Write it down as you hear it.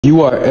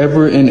You are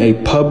ever in a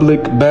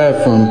public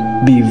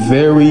bathroom, be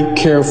very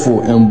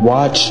careful and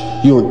watch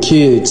your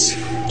kids.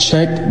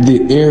 Check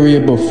the area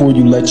before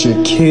you let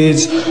your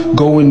kids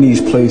go in these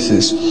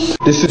places.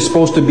 This is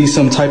supposed to be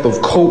some type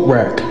of coat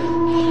rack.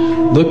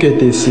 Look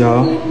at this,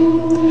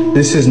 y'all.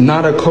 This is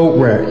not a coat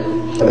rack.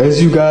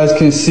 As you guys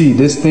can see,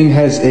 this thing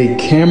has a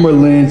camera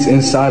lens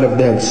inside of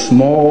that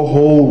small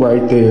hole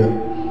right there.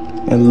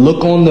 And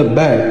look on the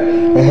back.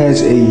 It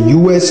has a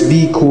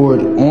USB cord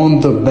on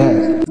the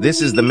back. This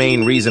is the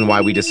main reason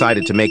why we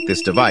decided to make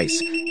this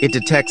device. It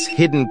detects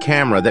hidden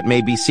camera that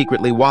may be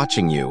secretly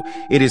watching you.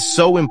 It is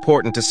so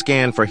important to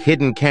scan for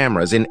hidden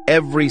cameras in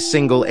every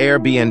single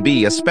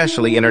Airbnb,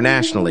 especially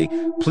internationally.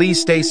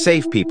 Please stay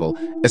safe, people,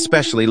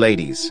 especially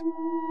ladies.